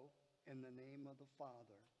 So, in the name of the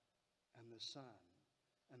Father and the Son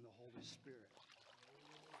and the Holy Spirit.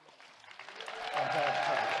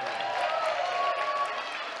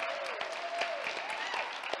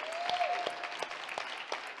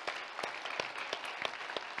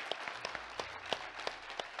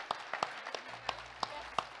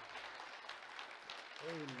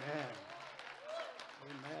 Amen.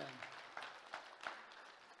 Amen.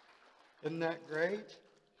 Isn't that great?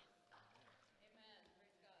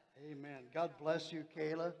 Amen. God bless you,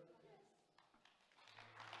 Kayla.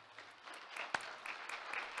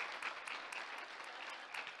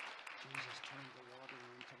 Jesus turned the water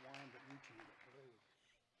into wine, but you turned it blue.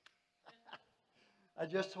 I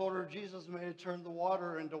just told her Jesus may have turned the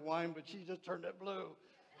water into wine, but she just turned it blue.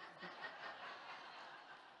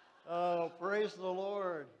 Oh, praise the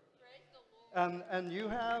Lord. And you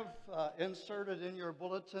have inserted in your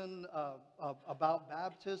bulletin about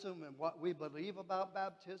baptism and what we believe about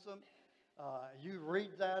baptism. You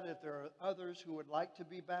read that. If there are others who would like to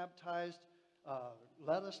be baptized,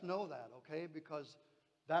 let us know that, okay? Because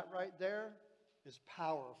that right there is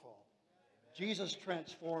powerful. Jesus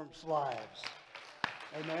transforms lives.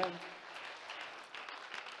 Amen.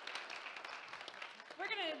 We're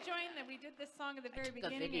going to join them. We did this song at the very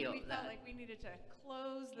beginning, and we felt like we needed to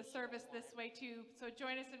close the service this way too. So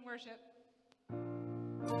join us in worship.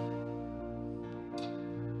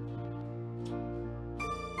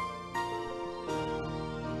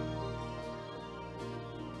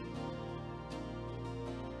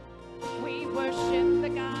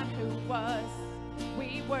 God who was.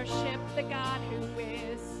 We worship the God who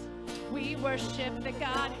is. We worship the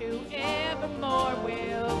God who evermore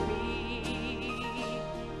will be.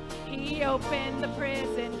 He opened the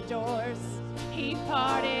prison doors. He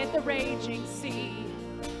parted the raging sea.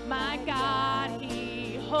 My God,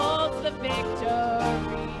 He holds the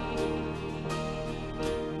victory.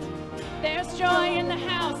 There's joy in the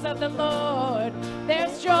house of the Lord.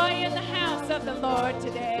 There's joy in the house of the Lord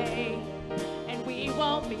today. And we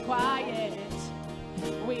won't be quiet.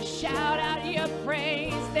 We shout out your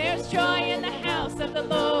praise. There's joy in the house of the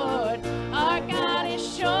Lord. Our God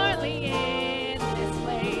is surely in this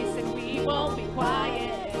place. And we won't be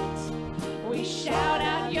quiet. We shout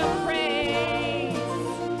out your praise.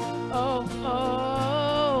 Oh,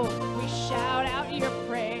 oh, we shout out your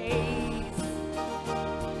praise.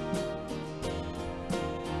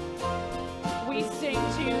 We sing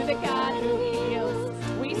to the God who heals.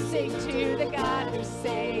 We sing to the God who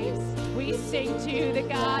saves. We sing to the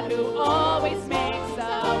God who always makes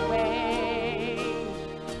a way.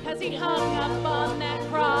 'Cause He hung up on that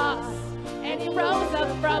cross and He rose up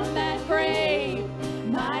from that grave.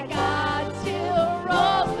 My God still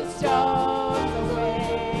rolls the stones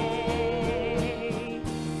away.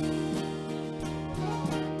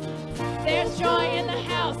 There's joy in the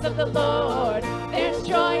house of the Lord. There's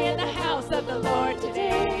joy in the house of the Lord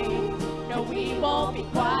today. No, we won't be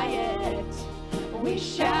quiet. We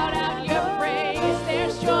shout out your praise.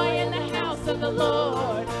 There's joy in the house of the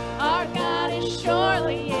Lord. Our God is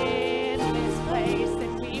surely in this place,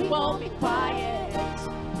 and we won't be quiet.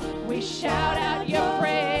 We shout out your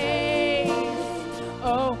praise.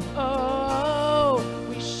 Oh, oh,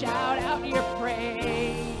 we shout out your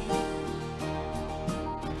praise.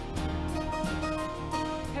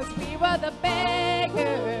 'Cause we were the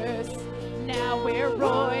beggars, now we're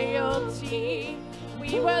royalty.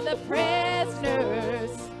 We were the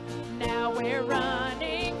prisoners, now we're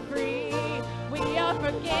running free. We are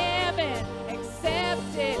forgiven,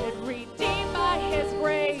 accepted, redeemed by His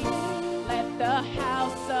grace. Let the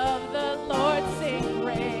house of the Lord sing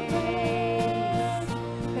praise.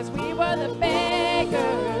 'Cause we were the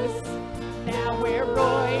beggars, now we're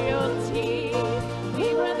royalty.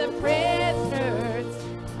 We were the prisoners,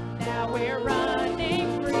 now we're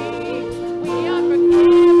running free. We are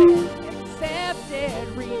forgiven, accepted,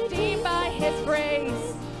 redeemed by His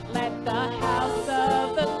grace. Let the house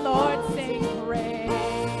of the Lord sing praise.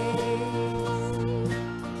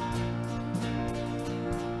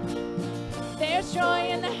 There's joy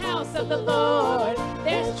in the house of the Lord.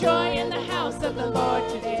 There's joy in the house of the Lord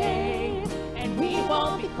today. And we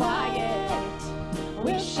won't be quiet.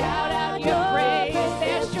 We shout out your praise.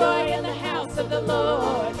 There's joy in the house of the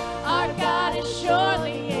Lord. Our God is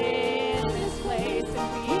surely in this place,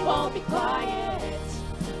 and we won't be quiet.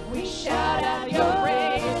 We shout out your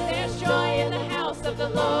praise. There's joy in the house of the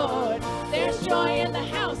Lord. There's joy in the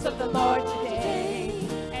house of the Lord today,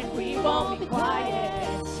 and we won't be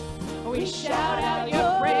quiet. We shout out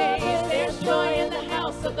your praise. There's joy in the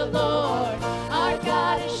house of the Lord. Our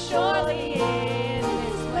God is surely in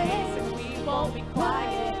this place, and we won't be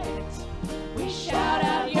quiet. We shout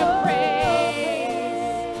out your praise.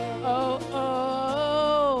 Oh,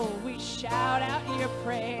 oh, we shout out your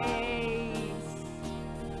praise.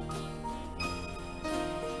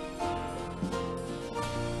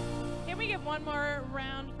 Can we give one more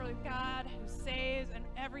round for God who saves and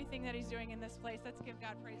everything that He's doing in this place? Let's give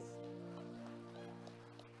God praise.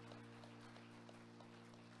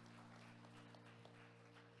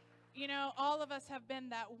 You know, all of us have been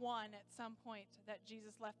that one at some point that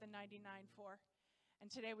Jesus left the 99 for. And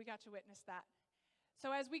today we got to witness that.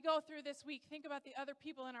 So as we go through this week, think about the other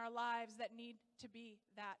people in our lives that need to be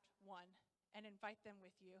that one and invite them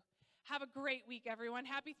with you. Have a great week, everyone.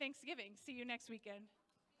 Happy Thanksgiving. See you next weekend.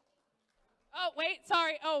 Oh, wait,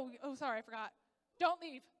 sorry. Oh, sorry, I forgot. Don't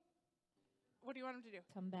leave. What do you want them to do?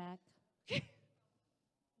 Come back.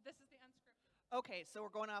 This is the unscripted. Okay, so we're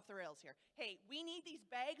going off the rails here. Hey, we need these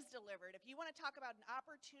bags delivered. If you want to talk about an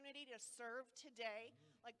opportunity to serve today,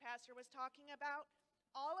 like Pastor was talking about,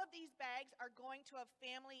 all of these bags are going to a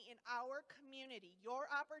family in our community,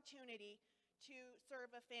 your opportunity to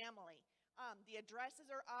serve a family. The addresses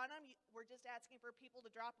are on them. We're just asking for people to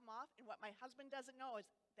drop them off. And what my husband doesn't know is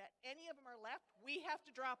that any of them are left, we have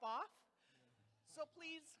to drop off. So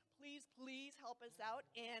please, please, please help us out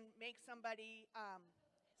and make somebody's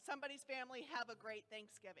family have a great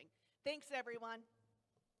Thanksgiving. Thanks, everyone.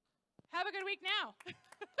 Have a good week now.